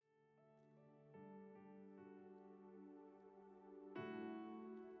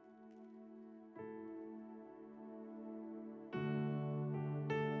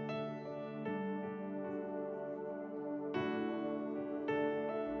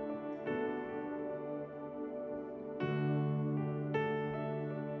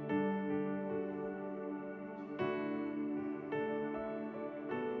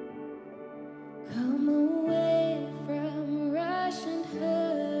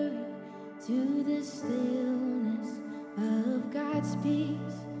to the stillness of God's peace.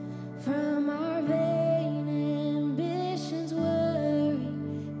 From our vain ambitions worry,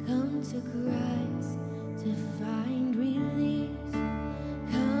 come to Christ to find release.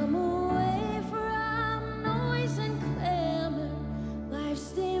 Come away from noise and clamor,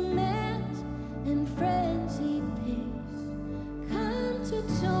 life's demands and frenzied pace. Come to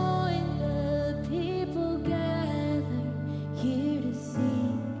join the people gathered here to seek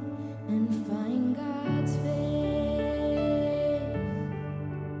and find God's face.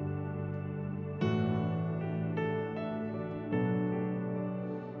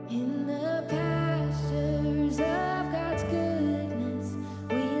 In the pastures of God's goodness,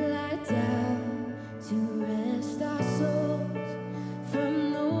 we lie down to rest our souls. From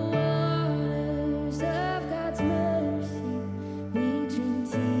the waters of God's mercy, we drink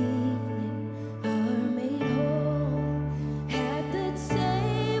deeply, are made whole. At the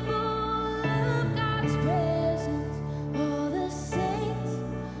table of God's presence, all the saints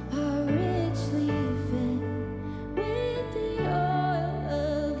are richly fed. With the oil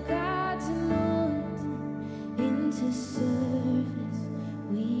of God's anointing, into service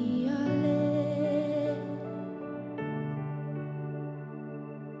we are led.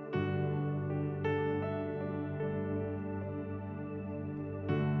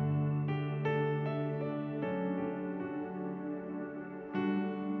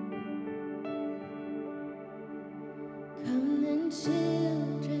 Come then,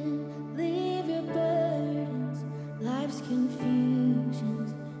 children, leave your burdens, life's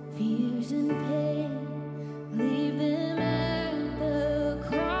confusions, fears and pain. Leave them at the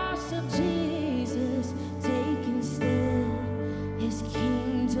cross of Jesus, take instead his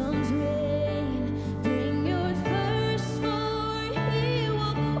kingdom's reign. Bring your thirst, for he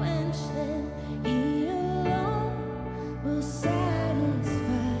will quench them, he alone will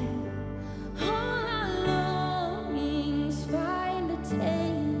satisfy. All our longings find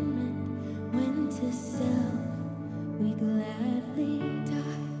attainment when to self we gladly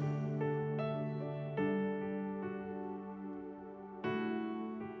die.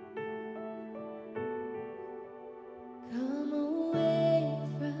 Come away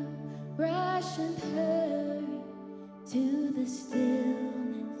from rush and hurry to the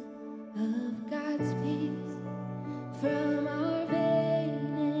stillness of God's peace. From our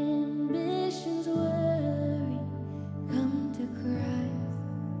vain ambitions worry, come to Christ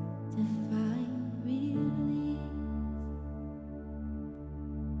to find release.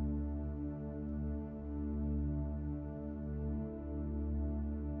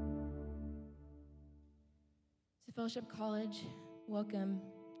 To Fellowship College, welcome.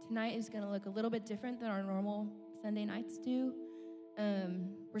 Tonight is going to look a little bit different than our normal Sunday nights do.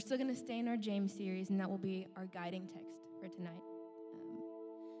 We're still going to stay in our James series, and that will be our guiding text for tonight.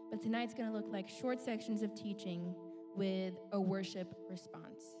 But tonight's going to look like short sections of teaching with a worship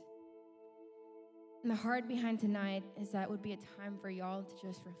response. And the heart behind tonight is that would be a time for y'all to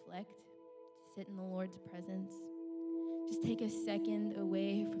just reflect, to sit in the Lord's presence. Just take a second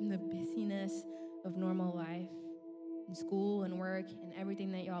away from the busyness of normal life and school and work and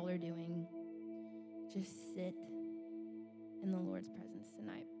everything that y'all are doing. Just sit in the Lord's presence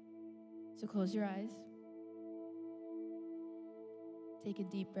tonight. So close your eyes. Take a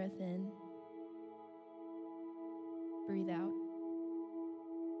deep breath in. Breathe out.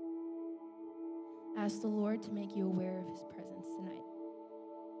 Ask the Lord to make you aware of his presence tonight.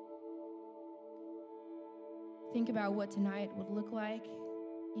 Think about what tonight would look like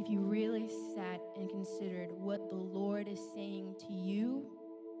if you really sat and considered what the Lord is saying to you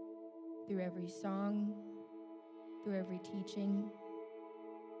through every song, through every teaching.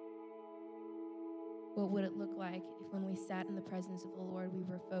 What would it look like if when we sat in the presence of the Lord, we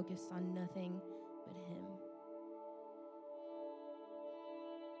were focused on nothing but him?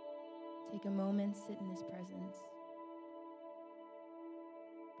 Take a moment, sit in his presence.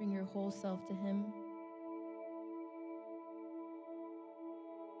 Bring your whole self to him.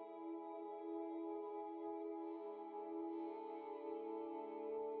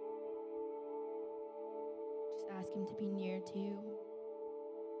 Just ask him to be near to you,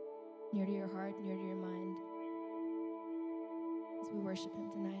 near to your heart, near to your mind, as we worship him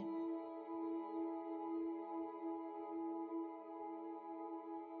tonight.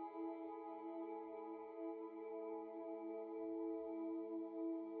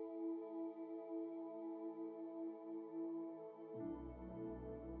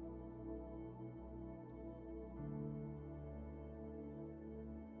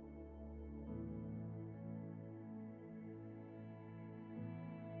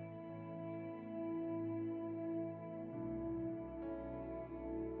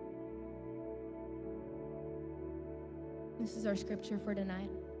 This is our scripture for tonight.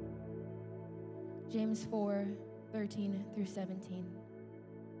 James 4:13-17.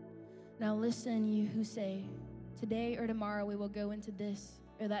 Now listen, you who say, today or tomorrow we will go into this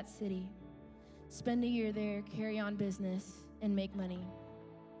or that city, spend a year there, carry on business, and make money.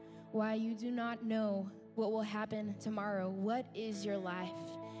 Why, you do not know what will happen tomorrow. What is your life?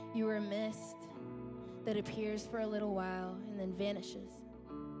 You are a mist that appears for a little while and then vanishes.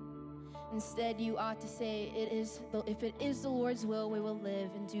 Instead, you ought to say, if it is the Lord's will, we will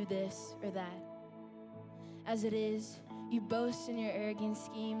live and do this or that. As it is, you boast in your arrogant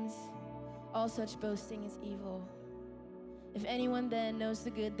schemes. All such boasting is evil. If anyone then knows the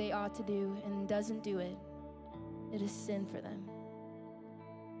good they ought to do and doesn't do it, it is sin for them.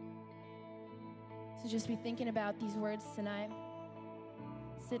 So just be thinking about these words tonight.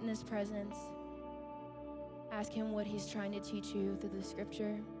 Sit in his presence. Ask him what he's trying to teach you through the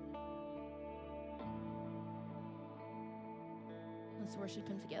scripture. Let's worship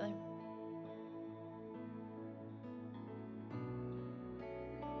him together.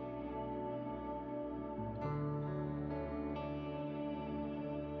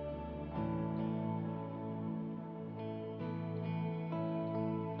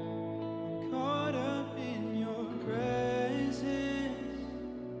 Caught up in your presence,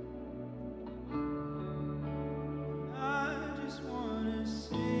 I just wanna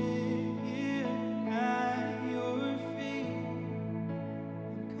sit here at your feet.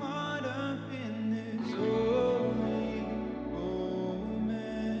 I'm caught up in this holy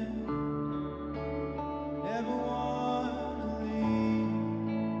moment. Never wanna leave.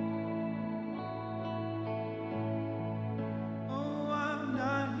 Oh, I'm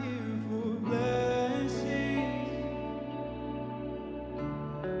not here for blessings.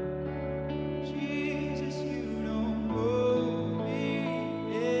 Jesus, you don't owe me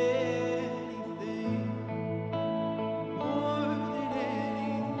anything more than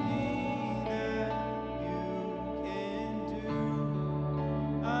anything that you can do.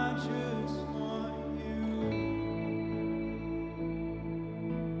 I just want you.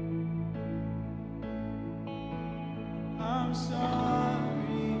 I'm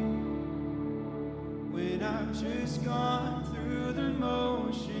sorry when I've just gone through the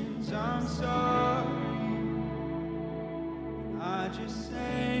motions. I'm sorry I just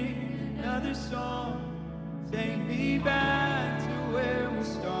sang another song. Take me back to where we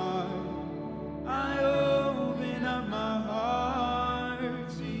started. I open up my heart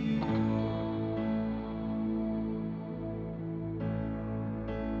to you.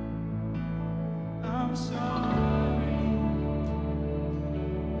 I'm sorry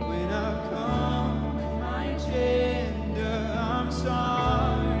when I've come with my agenda. I'm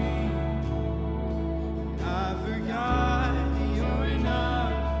sorry I forgot that you're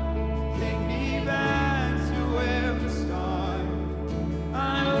enough. Take me back to where we started. I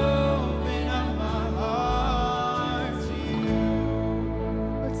open up my heart to you.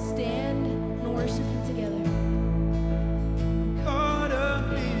 Let's stand and worship him together. Caught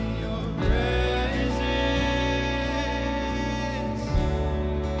up in your presence,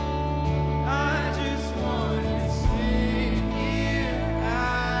 I just wanna sit here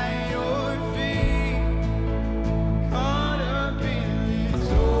at your feet. Caught up in this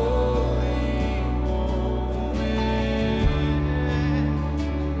holy moment.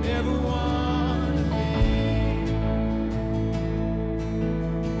 Never wanna leave.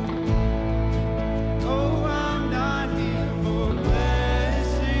 Oh, I'm not here for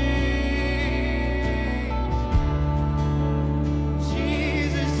blessings.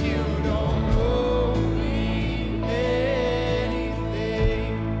 Jesus, you don't owe me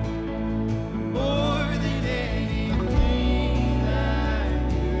anything more than anything that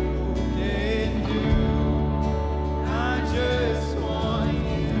you can do. I just want you.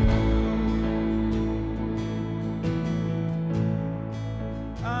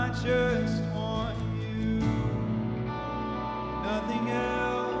 I just want you. Nothing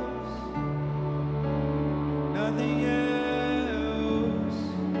else. Nothing else.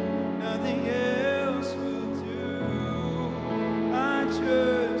 Nothing else will do. I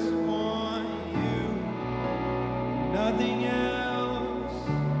just want you. Nothing else.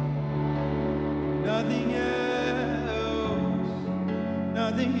 Nothing else.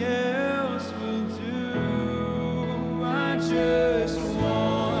 Nothing else will do. I just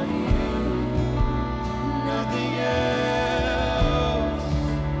want you. Nothing else.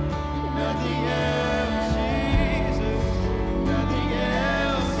 Nothing else, Jesus. Nothing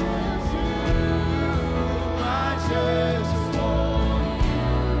else will do. I just want you.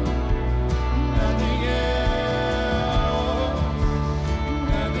 Nothing else.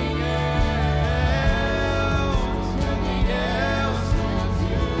 Nothing else. Nothing else.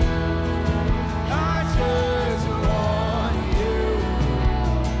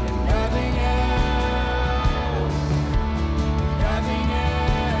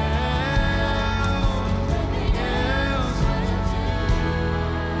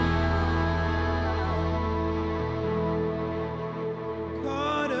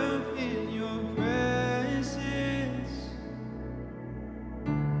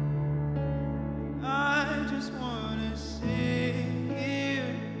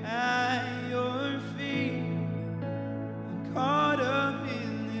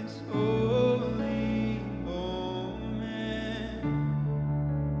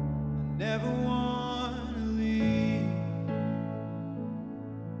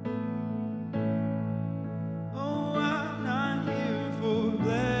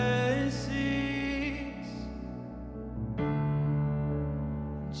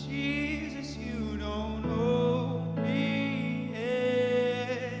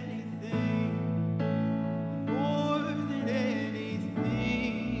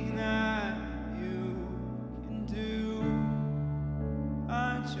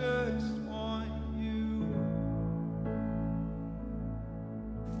 just want you.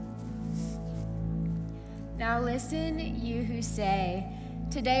 Now listen, you who say,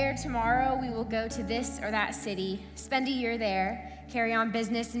 today or tomorrow we will go to this or that city, spend a year there, carry on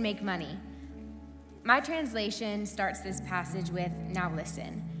business, and make money. My translation starts this passage with, now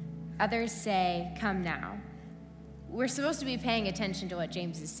listen. Others say, come now. We're supposed to be paying attention to what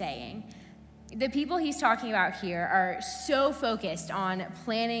James is saying. The people he's talking about here are so focused on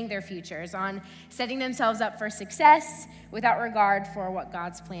planning their futures, on setting themselves up for success without regard for what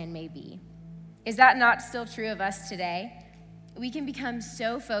God's plan may be. Is that not still true of us today? We can become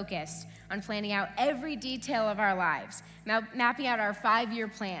so focused on planning out every detail of our lives, mapping out our 5-year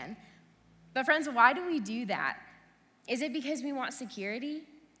plan. But friends, why do we do that? Is it because we want security?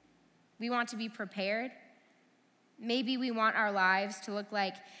 We want to be prepared? Maybe we want our lives to look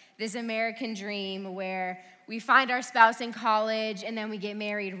like this American dream where we find our spouse in college and then we get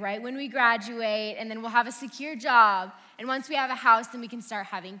married right when we graduate, and then we'll have a secure job. And once we have a house, then we can start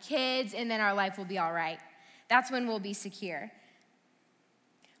having kids, and then our life will be all right. That's when we'll be secure.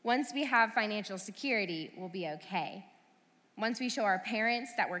 Once we have financial security, we'll be okay. Once we show our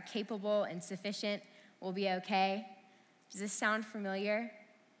parents that we're capable and sufficient, we'll be okay. Does this sound familiar?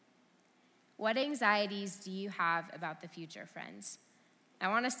 What anxieties do you have about the future, friends? I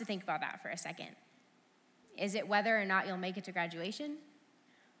want us to think about that for a second. Is it whether or not you'll make it to graduation?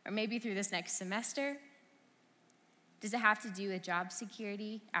 Or maybe through this next semester? Does it have to do with job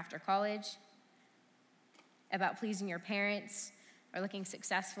security after college? About pleasing your parents or looking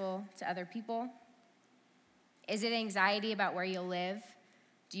successful to other people? Is it anxiety about where you'll live?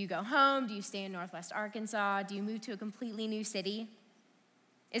 Do you go home? Do you stay in Northwest Arkansas? Do you move to a completely new city?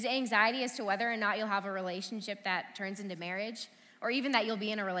 Is it anxiety as to whether or not you'll have a relationship that turns into marriage, or even that you'll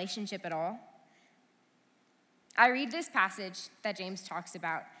be in a relationship at all? I read this passage that James talks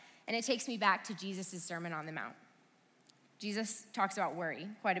about, and it takes me back to Jesus' Sermon on the Mount. Jesus talks about worry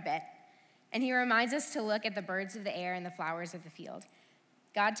quite a bit, and he reminds us to look at the birds of the air and the flowers of the field.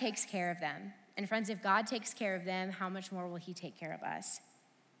 God takes care of them. And friends, if God takes care of them, how much more will he take care of us?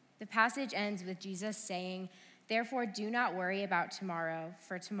 The passage ends with Jesus saying, therefore, do not worry about tomorrow,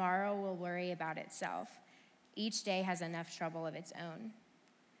 for tomorrow will worry about itself. Each day has enough trouble of its own.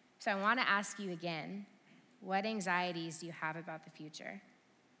 So I want to ask you again, what anxieties do you have about the future?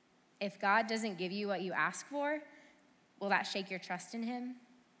 If God doesn't give you what you ask for, will that shake your trust in him?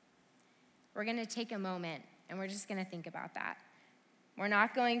 We're going to take a moment, and we're just going to think about that. We're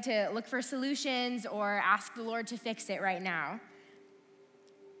not going to look for solutions or ask the Lord to fix it right now.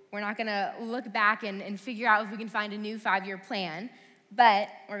 We're not going to look back and figure out if we can find a new 5-year plan, but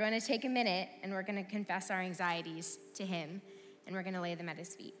we're going to take a minute and we're going to confess our anxieties to him, and we're going to lay them at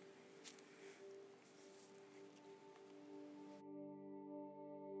his feet.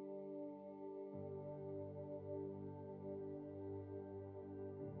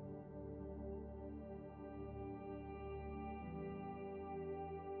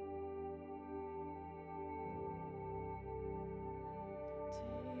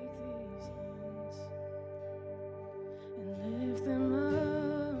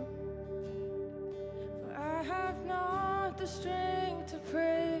 The strength to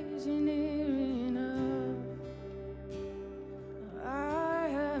pray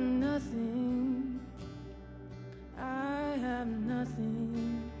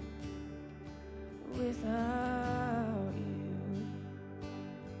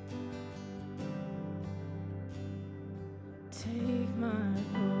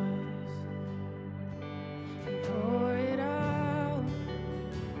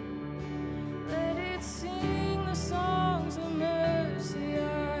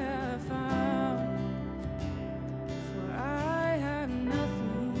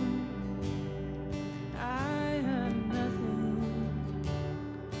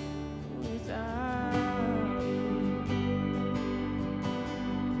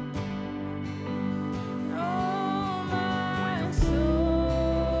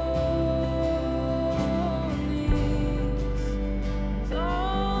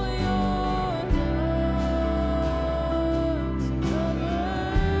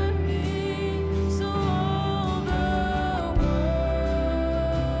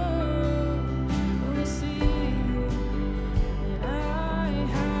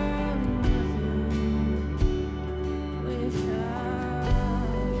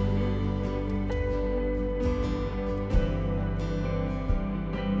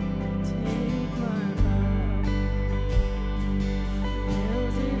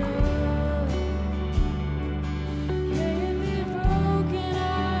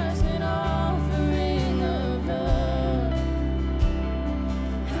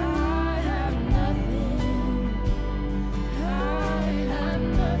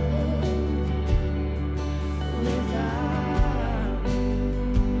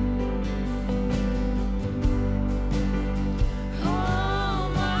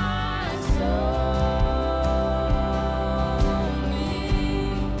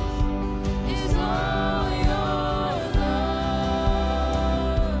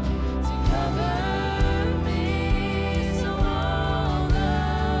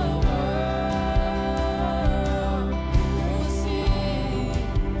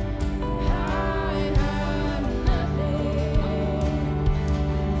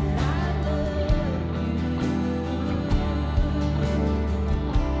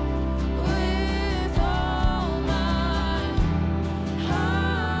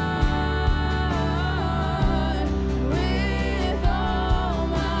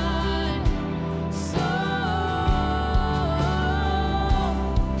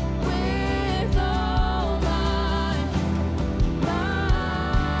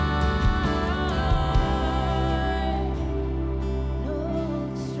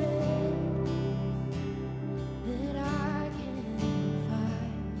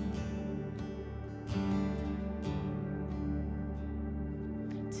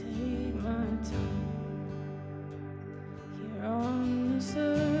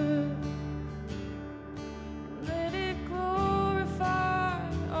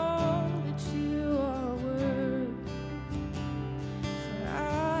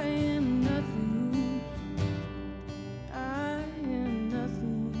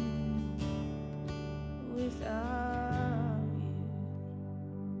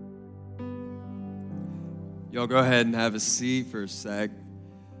Y'all go ahead and have a seat for a sec.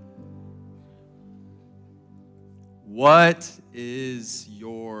 What is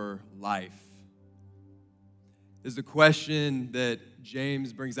your life? Is the question that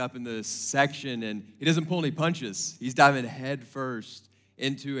James brings up in this section, and he doesn't pull any punches. He's diving head first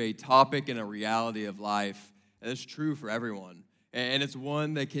into a topic and a reality of life, and it's true for everyone. And it's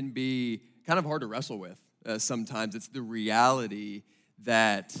one that can be kind of hard to wrestle with sometimes. It's the reality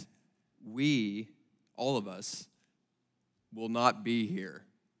that we, all of us, will not be here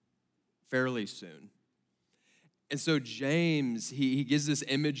fairly soon. And so James, he gives this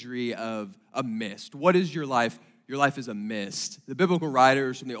imagery of a mist. What is your life? Your life is a mist. The biblical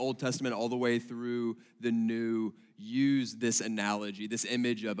writers from the Old Testament all the way through the New use this analogy, this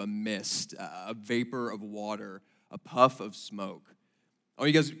image of a mist, a vapor of water, a puff of smoke. I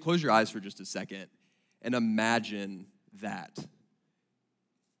want you guys to close your eyes for just a second and imagine that.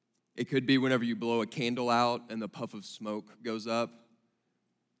 It could be whenever you blow a candle out and the puff of smoke goes up.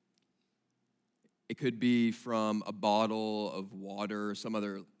 It could be from a bottle of water or some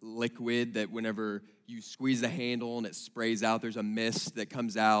other liquid that whenever you squeeze the handle and it sprays out, there's a mist that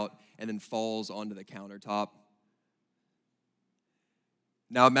comes out and then falls onto the countertop.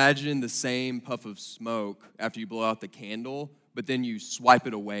 Now imagine the same puff of smoke after you blow out the candle, but then you swipe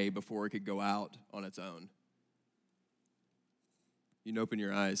it away before it could go out on its own. You can open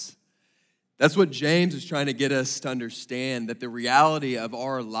your eyes. That's what James is trying to get us to understand, that the reality of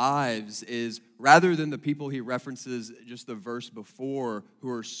our lives is, rather than the people he references just the verse before who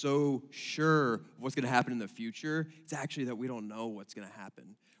are so sure of what's going to happen in the future, it's actually that we don't know what's going to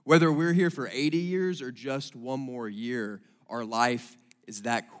happen. Whether we're here for 80 years or just one more year, our life is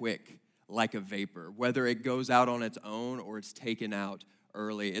that quick, like a vapor. Whether it goes out on its own or it's taken out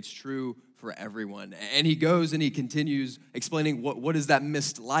early, it's true for everyone. And he goes and he continues explaining what is that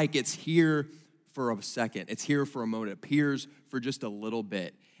mist like. It's here for a second. It's here for a moment. It appears for just a little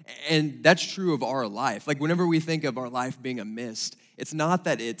bit. And that's true of our life. Like whenever we think of our life being a mist, it's not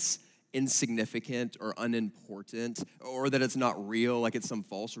that it's insignificant or unimportant or that it's not real, like it's some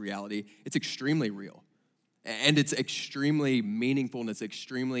false reality. It's extremely real. And it's extremely meaningful and it's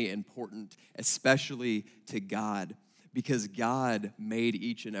extremely important, especially to God. Because God made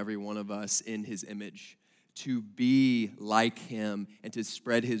each and every one of us in his image to be like him and to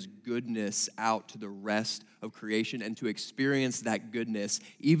spread his goodness out to the rest of creation and to experience that goodness,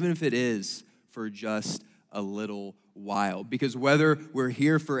 even if it is for just a little while. Because whether we're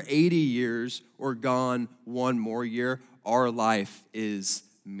here for 80 years or gone one more year, our life is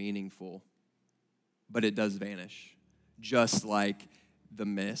meaningful. But it does vanish, just like the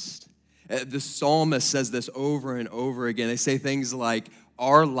mist. The psalmist says this over and over again. They say things like,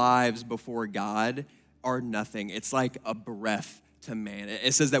 our lives before God are nothing. It's like a breath to man.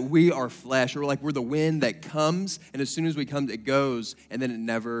 It says that we are flesh, or like we're the wind that comes, and as soon as we come, it goes, and then it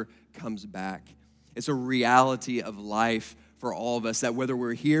never comes back. It's a reality of life for all of us, that whether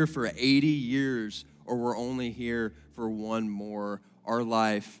we're here for 80 years or we're only here for one more, our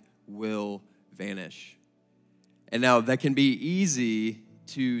life will vanish. And now that can be easy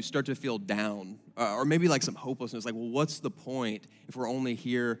to start to feel down, or maybe like some hopelessness, like, well, what's the point if we're only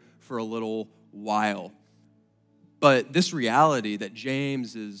here for a little while? But this reality that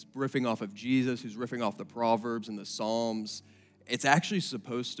James is riffing off of Jesus, who's riffing off the Proverbs and the Psalms, it's actually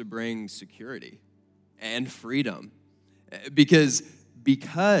supposed to bring security and freedom. Because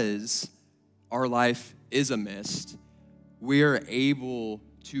our life is a mist, we are able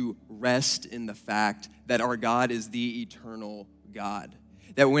to rest in the fact that our God is the eternal God.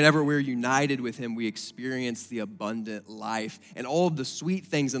 That whenever we're united with him, we experience the abundant life. And all of the sweet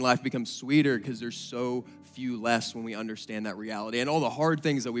things in life become sweeter because there's so few less when we understand that reality. And all the hard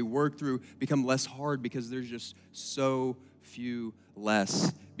things that we work through become less hard because there's just so few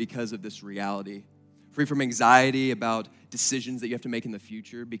less because of this reality. Free from anxiety about decisions that you have to make in the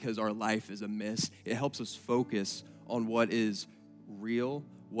future because our life is a mist. It helps us focus on what is real,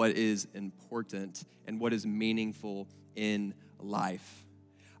 what is important, and what is meaningful in life.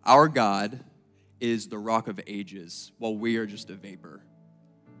 Our God is the rock of ages, while we are just a vapor.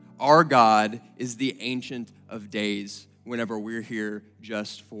 Our God is the ancient of days whenever we're here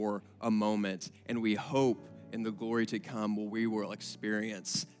just for a moment, and we hope in the glory to come where we will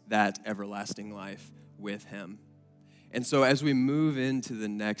experience that everlasting life with him. And so as we move into the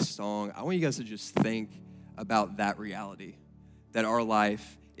next song, I want you guys to just think about that reality, that our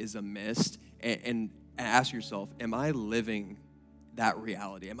life is a mist, and ask yourself, am I living that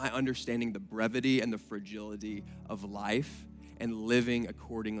reality? Am I understanding the brevity and the fragility of life and living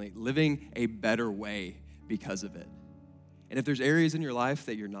accordingly, living a better way because of it? And if there's areas in your life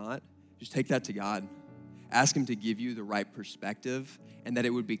that you're not, just take that to God. ask him to give you the right perspective and that it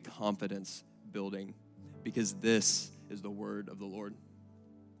would be confidence building, because this is the word of the Lord.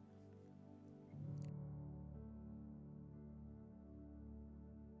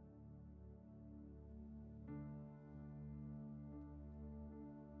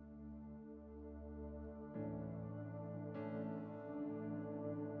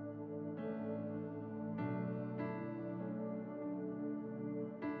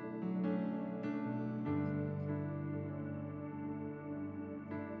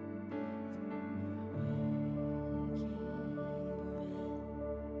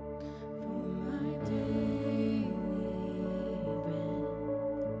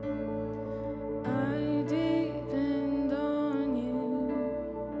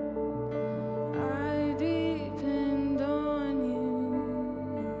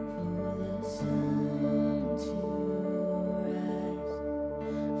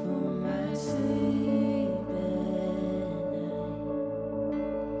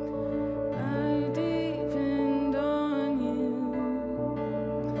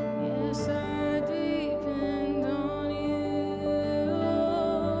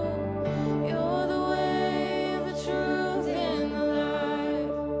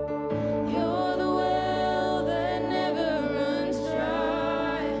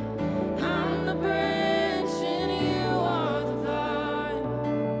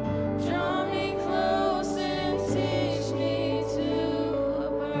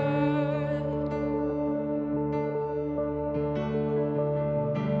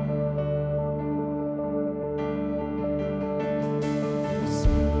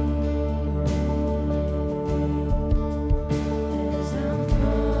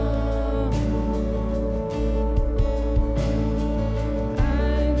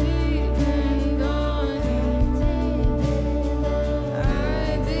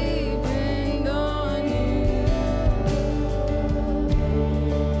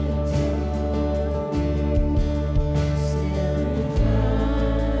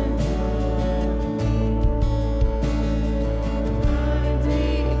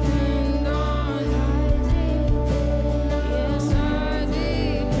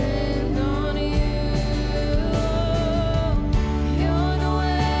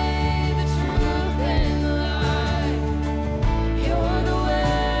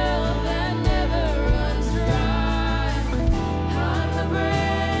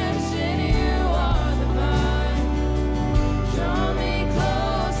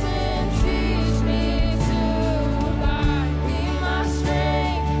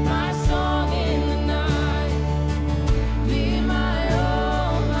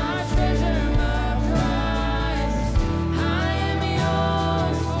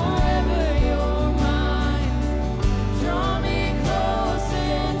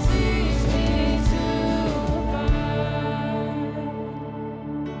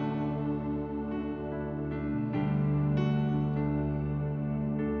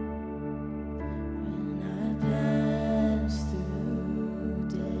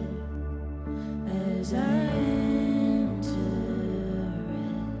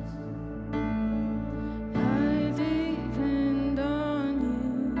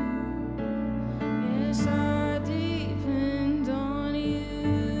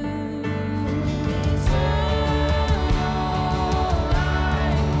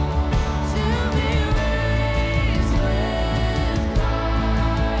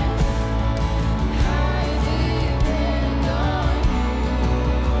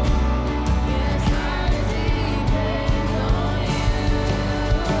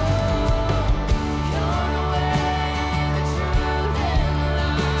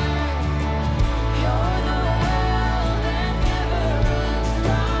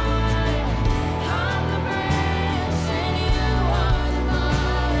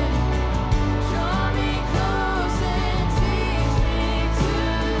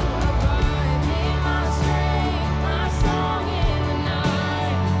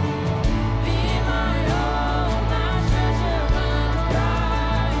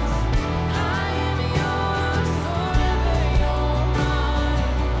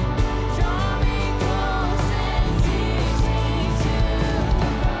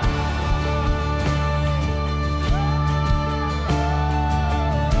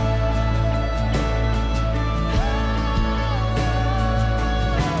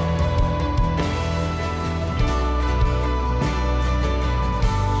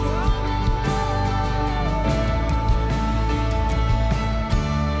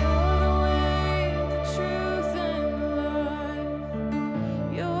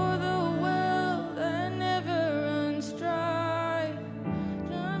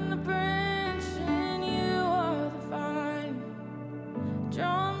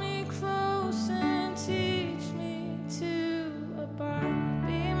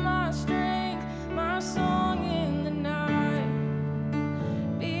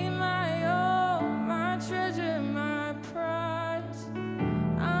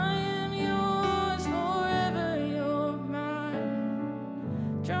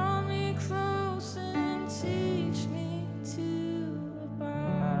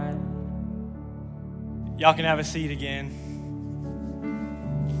 Y'all can have a seat again.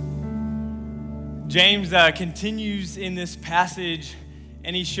 James continues in this passage,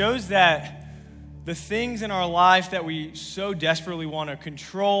 and he shows that the things in our life that we so desperately want to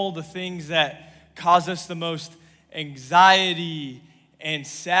control, the things that cause us the most anxiety and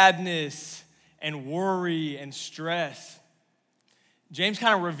sadness and worry and stress, James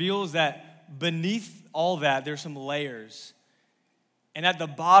kind of reveals that beneath all that, there's some layers. And at the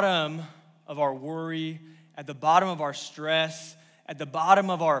bottom of our worry, at the bottom of our stress, at the bottom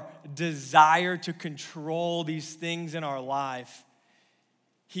of our desire to control these things in our life,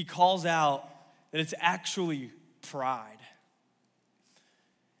 he calls out that it's actually pride.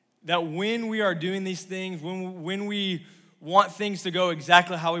 That when we are doing these things, when we want things to go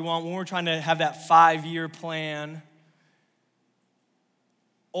exactly how we want, when we're trying to have that 5-year plan,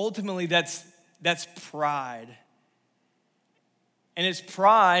 ultimately that's pride. And it's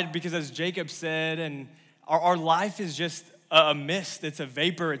pride because, as Jacob said, and our life is just a mist. It's a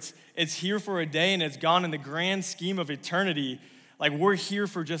vapor. It's here for a day and it's gone in the grand scheme of eternity. Like, we're here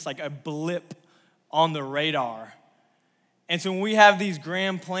for just like a blip on the radar. And so when we have these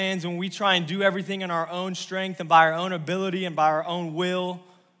grand plans, when we try and do everything in our own strength and by our own ability and by our own will,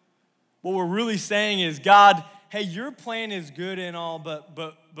 what we're really saying is, God, hey, your plan is good and all,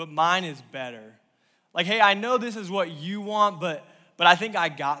 but mine is better. Like, hey, I know this is what you want, but I think I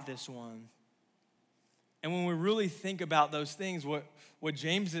got this one. And when we really think about those things, what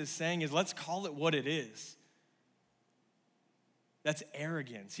James is saying is, let's call it what it is. That's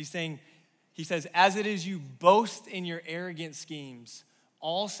arrogance. He says, as it is you boast in your arrogant schemes,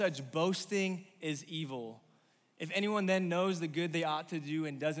 all such boasting is evil. If anyone then knows the good they ought to do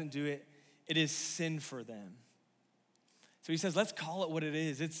and doesn't do it, it is sin for them. So he says, let's call it what it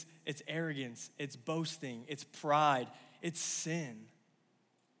is. It's arrogance, it's boasting, it's pride, it's sin.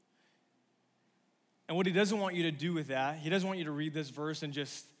 And what he doesn't want you to do with that, he doesn't want you to read this verse and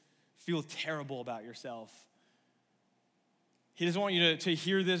just feel terrible about yourself. He doesn't want you to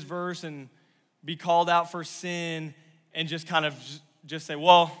hear this verse and be called out for sin and just kind of just say,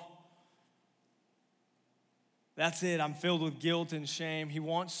 well, that's it. I'm filled with guilt and shame. He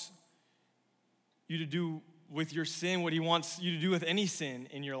wants you to do with your sin what he wants you to do with any sin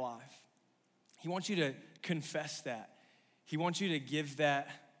in your life. He wants you to confess that. He wants you to give that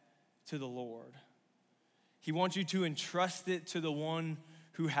to the Lord. He wants you to entrust it to the one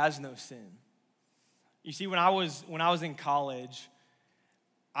who has no sin. You see, when I was in college,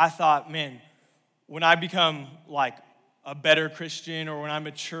 I thought, man, when I become like a better Christian or when I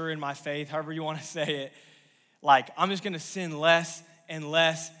mature in my faith, however you want to say it, like I'm just going to sin less and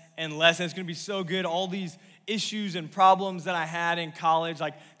less and less, and it's going to be so good. All these issues and problems that I had in college,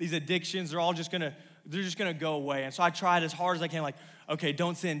 like these addictions, they're just going to go away. And so I tried as hard as I can, like, okay,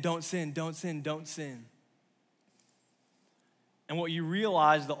 don't sin, don't sin, don't sin, don't sin. And what you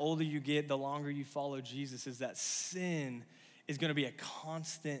realize the older you get, the longer you follow Jesus, is that sin is going to be a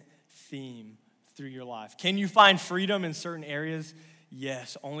constant theme through your life. Can you find freedom in certain areas?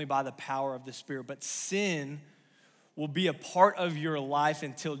 Yes, only by the power of the Spirit. But sin will be a part of your life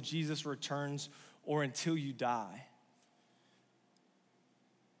until Jesus returns or until you die.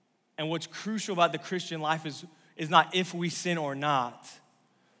 And what's crucial about the Christian life is not if we sin or not,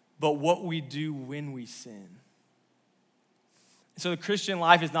 but what we do when we sin. So the Christian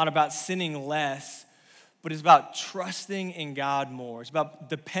life is not about sinning less, but it's about trusting in God more. It's about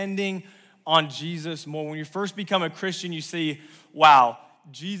depending on Jesus more. When you first become a Christian, you see, wow,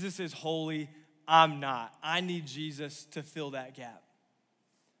 Jesus is holy, I'm not. I need Jesus to fill that gap.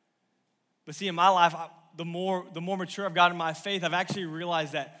 But see, in my life, the more mature I've gotten in my faith, I've actually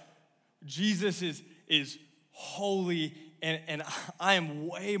realized that Jesus is holy, and I am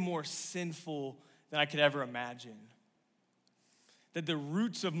way more sinful than I could ever imagine. That the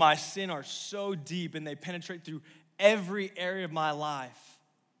roots of my sin are so deep and they penetrate through every area of my life.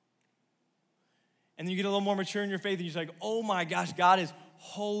 And then you get a little more mature in your faith and you're like, oh my gosh, God is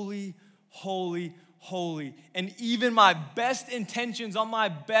holy, holy, holy. And even my best intentions on my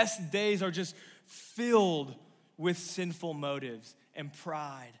best days are just filled with sinful motives and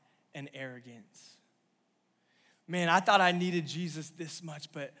pride and arrogance. Man, I thought I needed Jesus this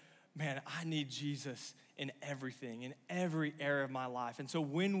much, but man, I need Jesus in everything, in every area of my life. And so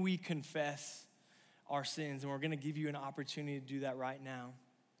when we confess our sins, and we're going to give you an opportunity to do that right now,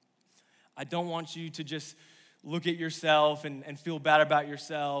 I don't want you to just look at yourself and feel bad about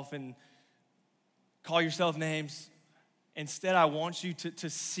yourself and call yourself names. Instead, I want you to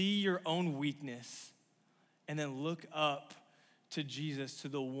see your own weakness and then look up to Jesus, to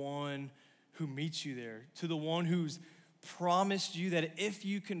the one who meets you there, to the one who's promised you that if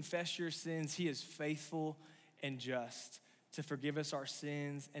you confess your sins, he is faithful and just to forgive us our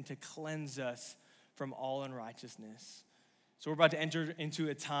sins and to cleanse us from all unrighteousness. So we're about to enter into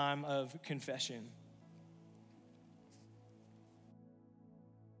a time of confession.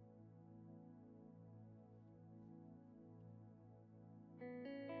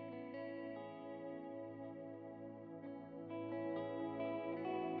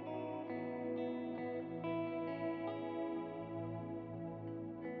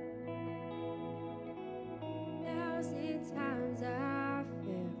 Times I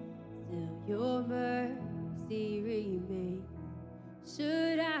feel, still your mercy remains.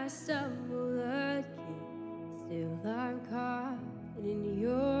 Should I stumble again, still I'm caught in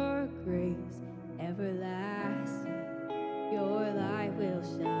your grace everlasting. Your light will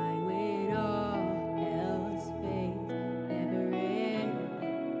shine when all else fades, never ending.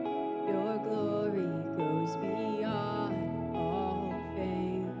 Your glory goes beyond all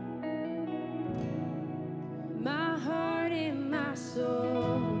fame. My heart and my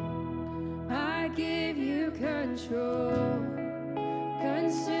soul, I give you control.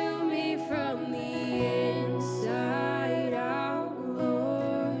 Consume me from the inside out,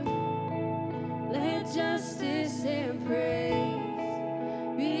 Lord. Let justice and praise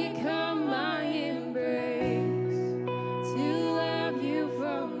become my embrace, to love you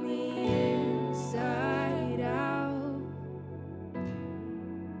from the inside out.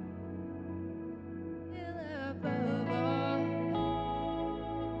 Above all,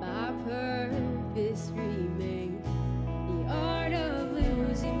 my purpose remains, the art of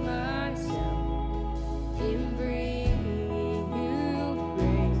losing myself in bringing you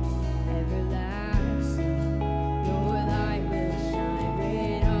praise everlasting. Your light will shine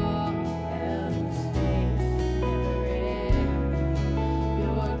when all else fades, never ending.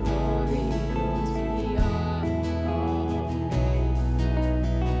 Your glory goes beyond all faith.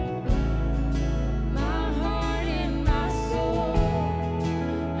 My heart and my soul,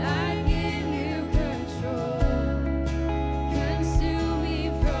 I give you control. Consume me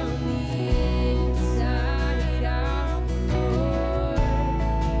from the inside out, Lord.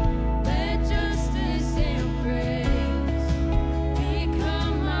 Let justice and praise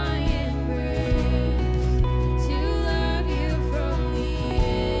become my embrace, to love you from the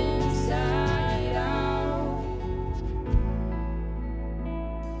inside out.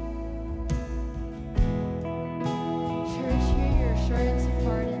 Church, hear your assurance of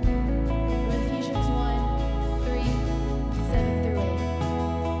pardon. From Ephesians 1:3-7-8.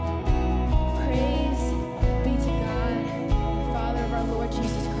 Praise be to God, the Father of our Lord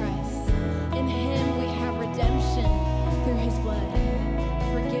Jesus Christ. In him we have redemption through his blood,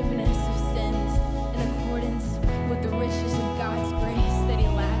 forgiveness of sins in accordance with the riches of God's grace that he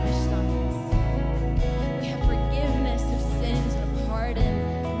lavished on us. We have forgiveness of sins and a pardon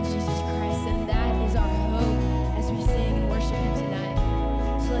in Jesus Christ, and that is our hope as we sing and worship him tonight.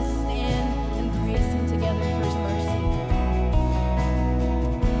 So let's stand and praise him together for his mercy.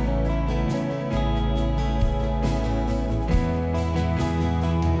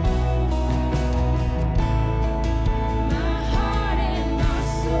 My heart and my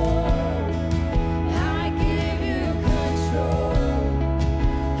soul, I give you control.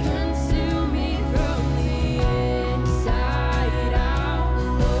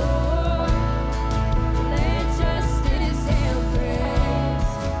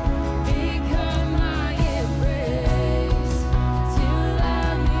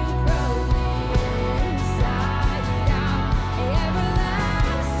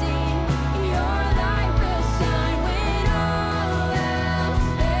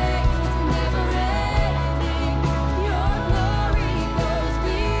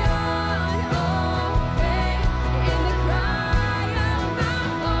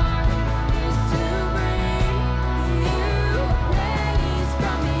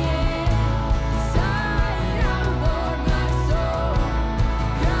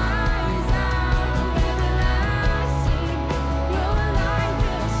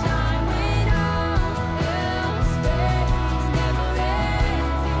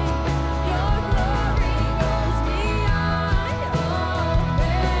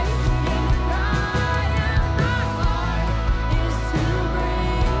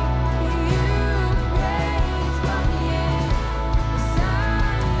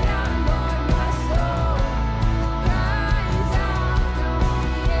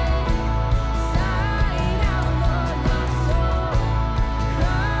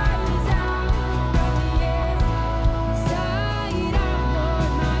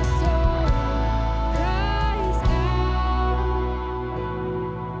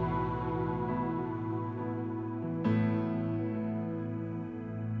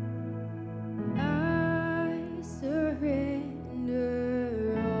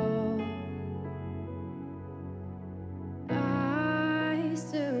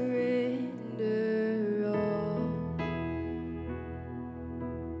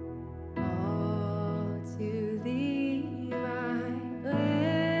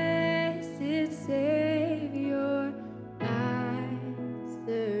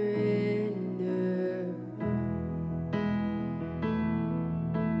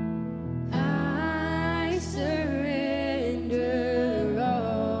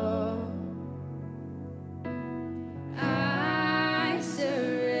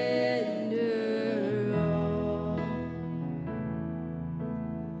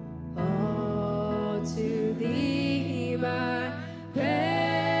 my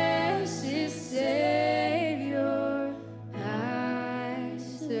precious Savior, I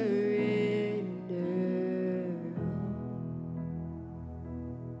surrender.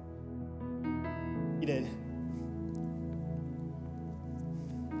 He did.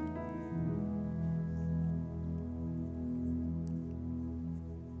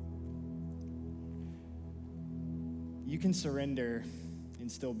 You can surrender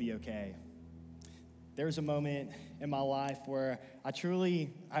and still be okay. There was a moment in my life where I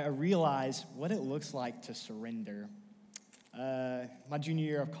realized what it looks like to surrender. My junior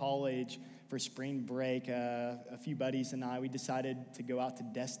year of college, for spring break, a few buddies and I, we decided to go out to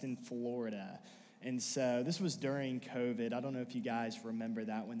Destin, Florida. And so this was during COVID. I don't know if you guys remember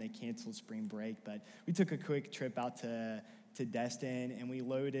that when they canceled spring break, but we took a quick trip out to Destin, and we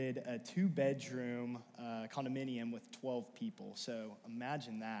loaded a 2-bedroom condominium with 12 people. So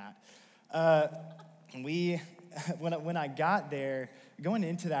imagine that. When I got there, going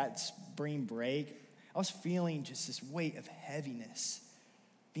into that spring break, I was feeling just this weight of heaviness,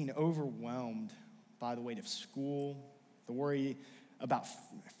 being overwhelmed by the weight of school, the worry about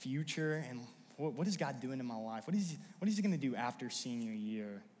future, and what is God doing in my life? What is he going to do after senior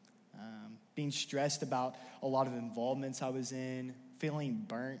year? Being stressed about a lot of involvements I was in, feeling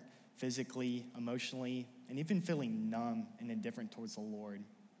burnt physically, emotionally, and even feeling numb and indifferent towards the Lord.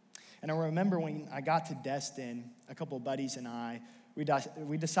 And I remember when I got to Destin, a couple of buddies and I,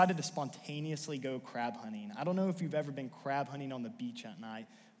 we decided to spontaneously go crab hunting. I don't know if you've ever been crab hunting on the beach at night,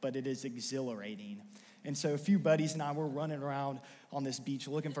 but it is exhilarating. And so a few buddies and I were running around on this beach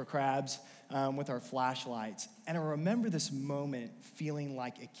looking for crabs with our flashlights. And I remember this moment feeling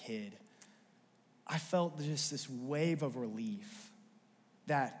like a kid. I felt just this wave of relief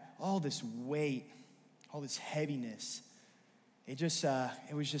that all this weight, all this heaviness, it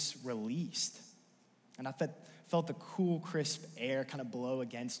was just released. And I felt the cool, crisp air kind of blow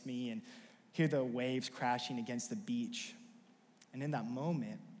against me and hear the waves crashing against the beach. And in that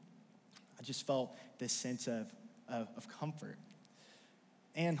moment, I just felt this sense of comfort.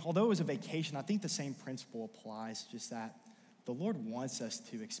 And although it was a vacation, I think the same principle applies, just that the Lord wants us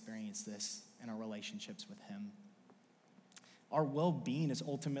to experience this in our relationships with him. Our well-being is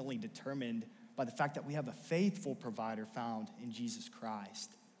ultimately determined by the fact that we have a faithful provider found in Jesus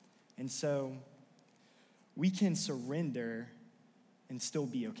Christ. And so we can surrender and still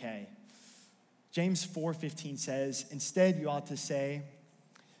be okay. James 4:15 says, instead you ought to say,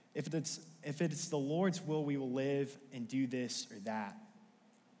 if it's the Lord's will, we will live and do this or that.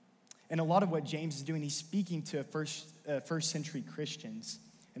 And a lot of what James is doing, he's speaking to first century Christians,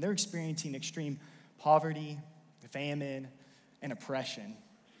 and they're experiencing extreme poverty, famine, and oppression.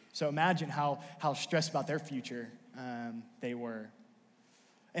 So imagine how stressed about their future they were.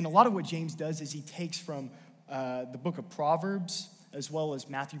 And a lot of what James does is he takes from the book of Proverbs as well as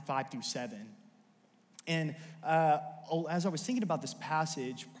Matthew 5-7. And as I was thinking about this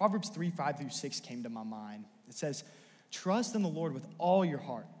passage, Proverbs 3:5-6 came to my mind. It says, trust in the Lord with all your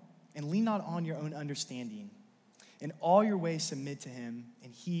heart and lean not on your own understanding. In all your ways submit to him,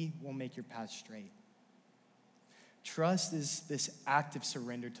 and he will make your path straight. Trust is this active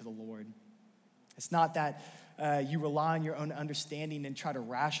surrender to the Lord. It's not that you rely on your own understanding and try to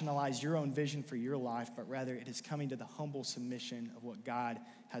rationalize your own vision for your life, but rather it is coming to the humble submission of what God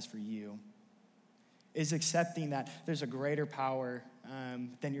has for you. It is accepting that there's a greater power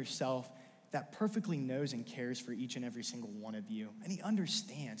than yourself that perfectly knows and cares for each and every single one of you. And he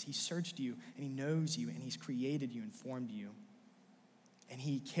understands. He searched you, and he knows you, and he's created you and formed you. And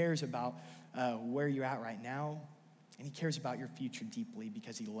he cares about where you're at right now, and he cares about your future deeply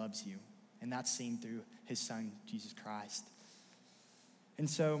because he loves you. And that's seen through his son, Jesus Christ. And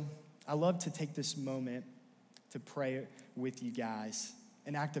so I love to take this moment to pray with you guys,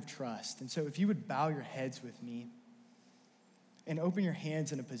 an act of trust. And so if you would bow your heads with me and open your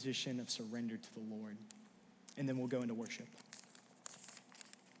hands in a position of surrender to the Lord, and then we'll go into worship.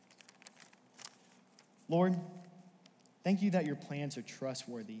 Lord, thank you that your plans are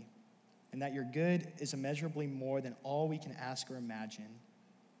trustworthy and that your good is immeasurably more than all we can ask or imagine.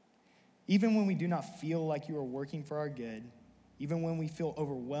 Even when we do not feel like you are working for our good, even when we feel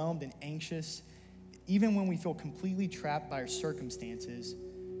overwhelmed and anxious, even when we feel completely trapped by our circumstances,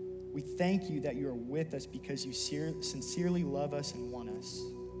 we thank you that you are with us because you sincerely love us and want us.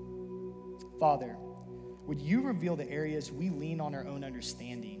 Father, would you reveal the areas we lean on our own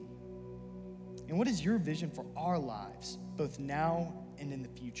understanding? And what is your vision for our lives, both now and in the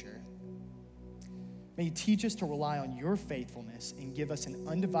future? May you teach us to rely on your faithfulness and give us an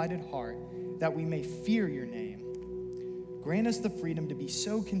undivided heart that we may fear your name. Grant us the freedom to be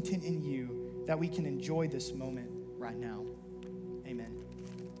so content in you that we can enjoy this moment right now. Amen.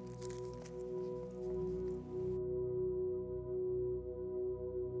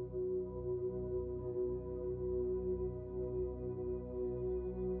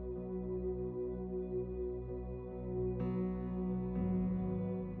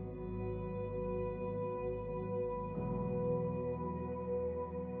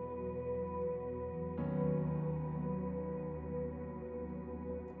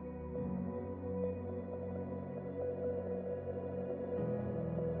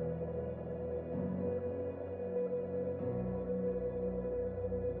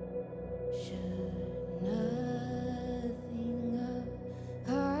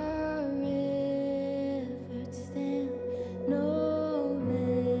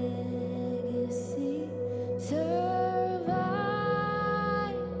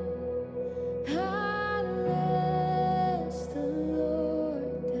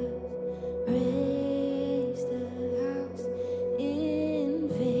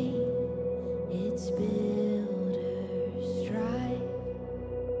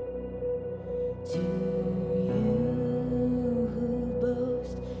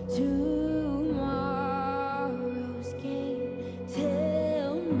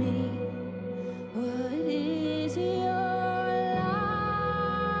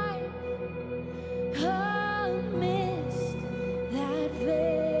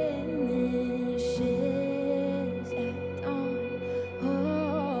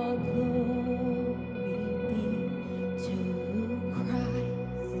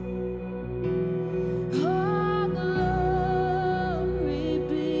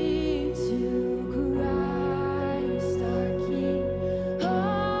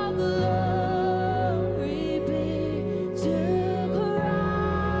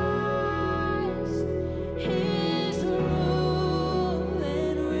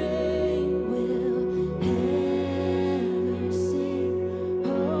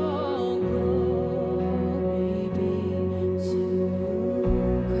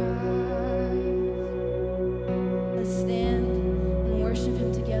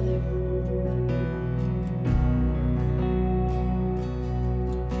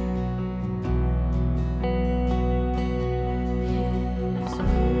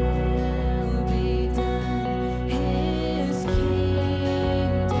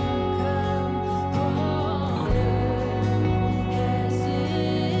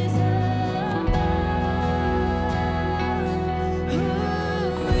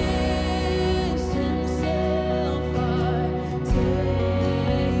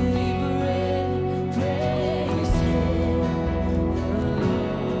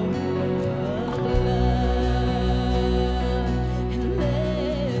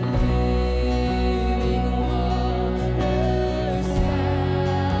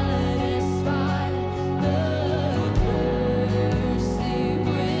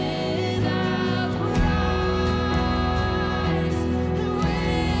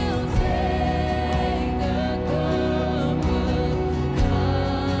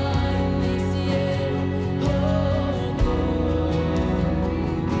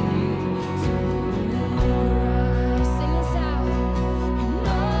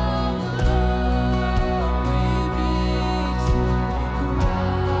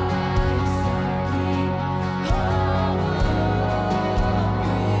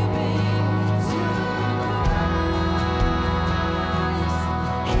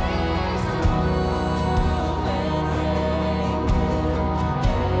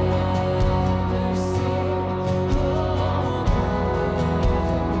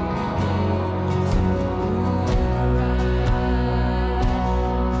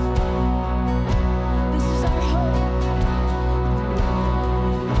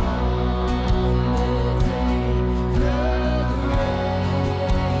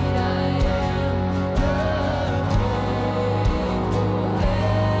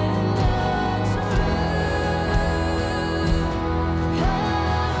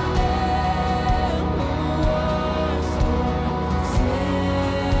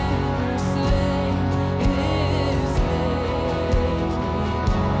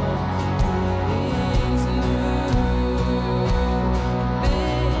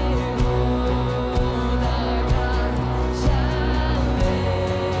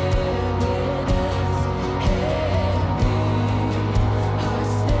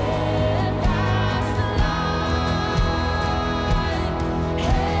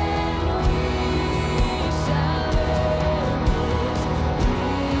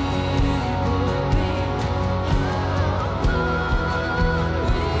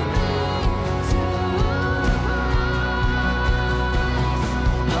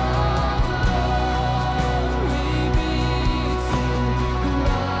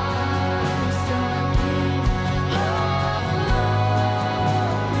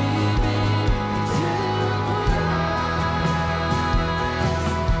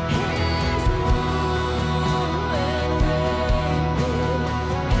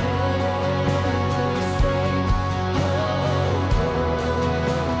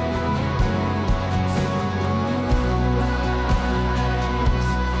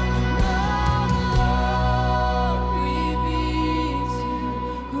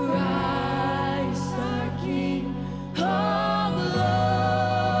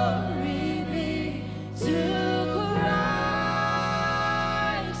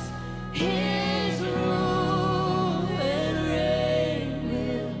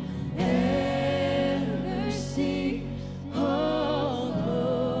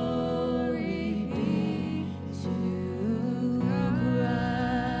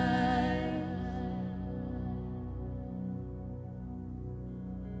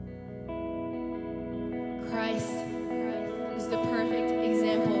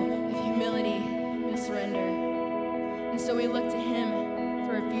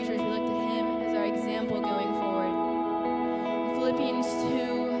 Philippians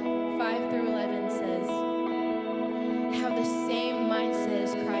 2, 5 through 11 says, have the same mindset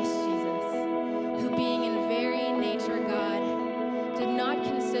as Christ Jesus, who being in very nature God, did not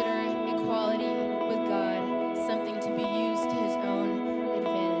consider equality with God something to be used to his own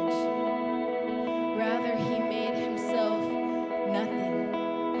advantage. Rather, he made himself nothing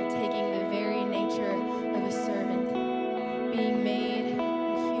by taking the very nature of a servant, being made in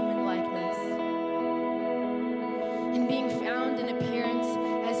human likeness. And being found in appearance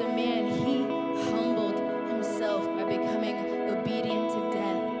as a man, he humbled himself by becoming obedient to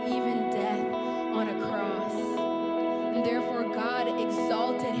death, even death on a cross. And therefore God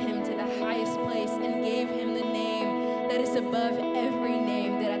exalted him to the highest place and gave him the name that is above every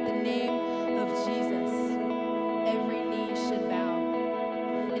name, that at the name of Jesus every knee should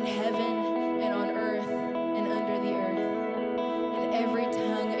bow, in heaven and on earth and under the earth, and every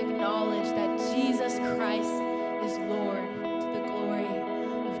tongue acknowledge that Jesus Christ is Lord, to the glory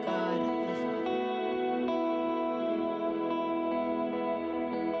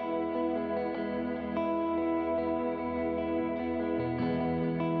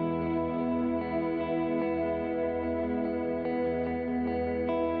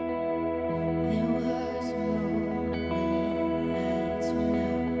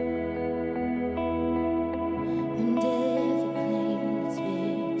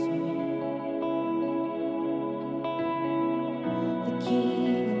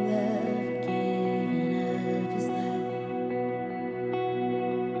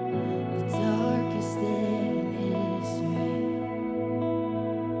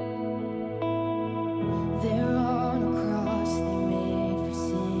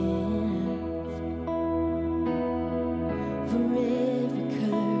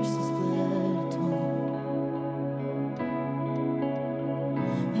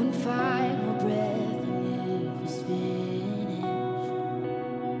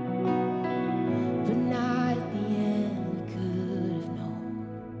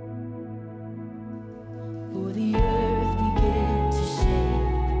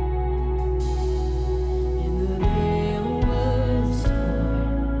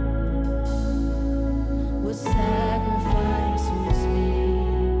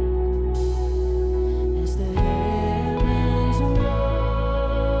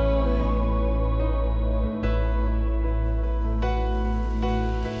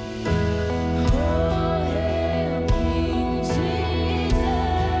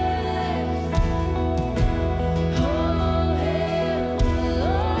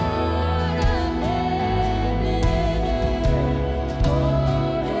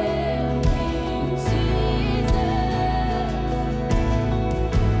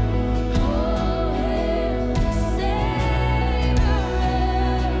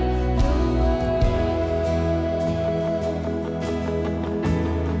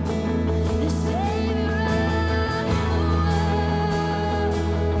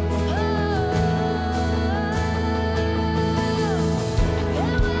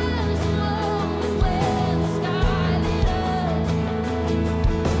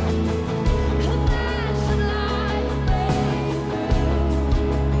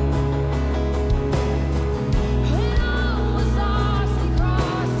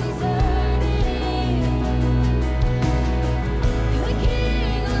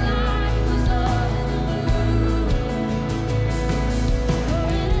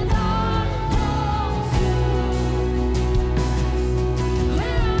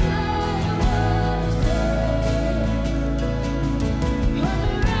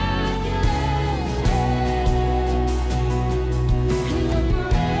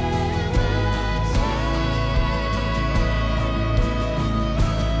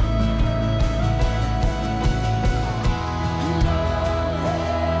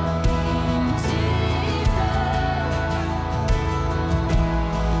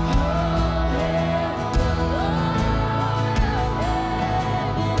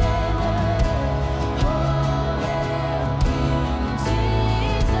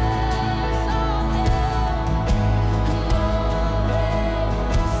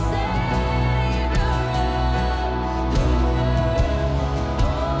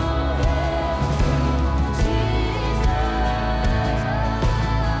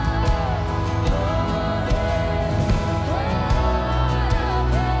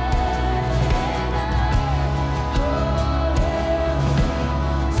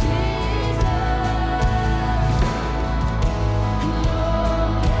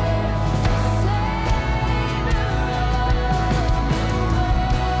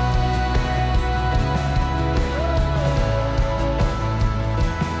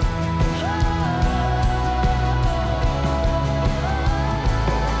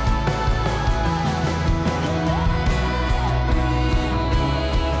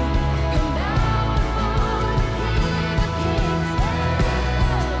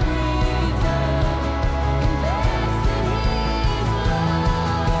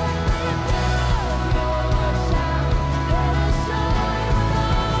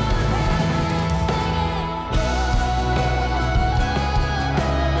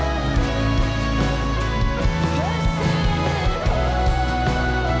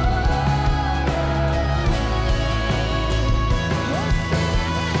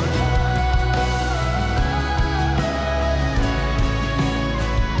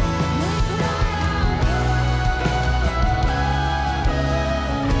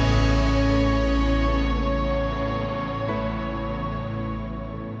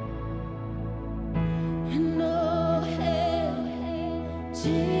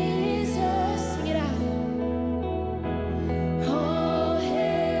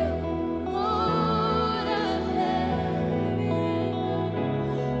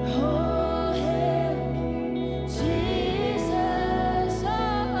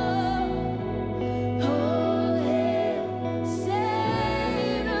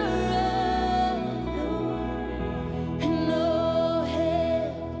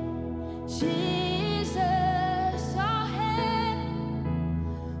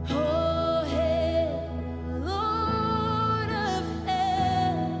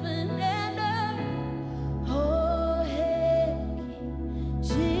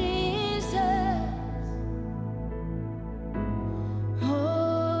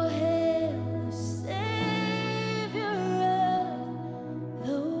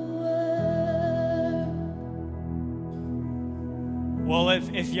Well,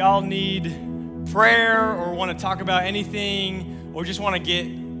 if y'all need prayer or want to talk about anything or just want to get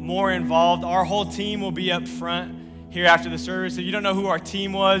more involved, our whole team will be up front here after the service. If you don't know who our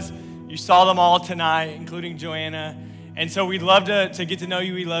team was, you saw them all tonight, including Joanna. And so we'd love to get to know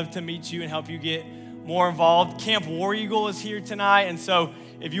you. We'd love to meet you and help you get more involved. Camp War Eagle is here tonight. And so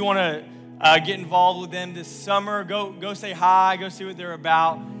if you want to get involved with them this summer, go say hi, go see what they're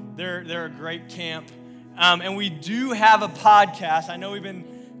about. They're a great camp. And we do have a podcast. I know we've been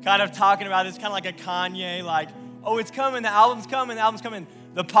kind of talking about this, kind of like a Kanye, like, oh, it's coming, the album's coming.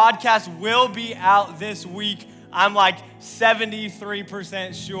 The podcast will be out this week. I'm like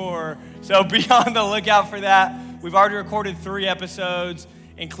 73% sure. So be on the lookout for that. We've already recorded 3 episodes,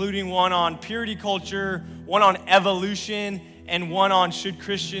 including one on purity culture, one on evolution, and one on should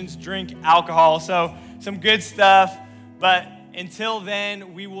Christians drink alcohol. So some good stuff. But until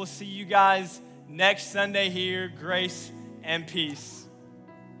then, we will see you guys next Sunday here. Grace and peace.